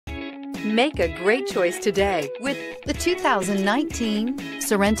Make a great choice today with the 2019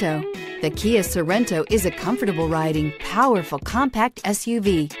 Sorento. The Kia Sorento is a comfortable riding, powerful compact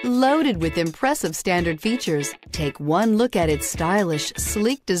SUV loaded with impressive standard features. Take one look at its stylish,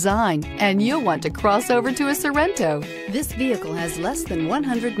 sleek design and you'll want to cross over to a Sorento. This vehicle has less than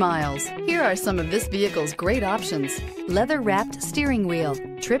 100 miles. Here are some of this vehicle's great options: leather-wrapped steering wheel,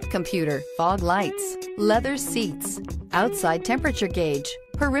 trip computer, fog lights, leather seats, outside temperature gauge,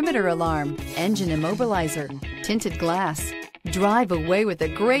 perimeter alarm, engine immobilizer, tinted glass. Drive away with a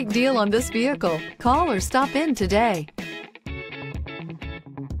great deal on this vehicle. Call or stop in today.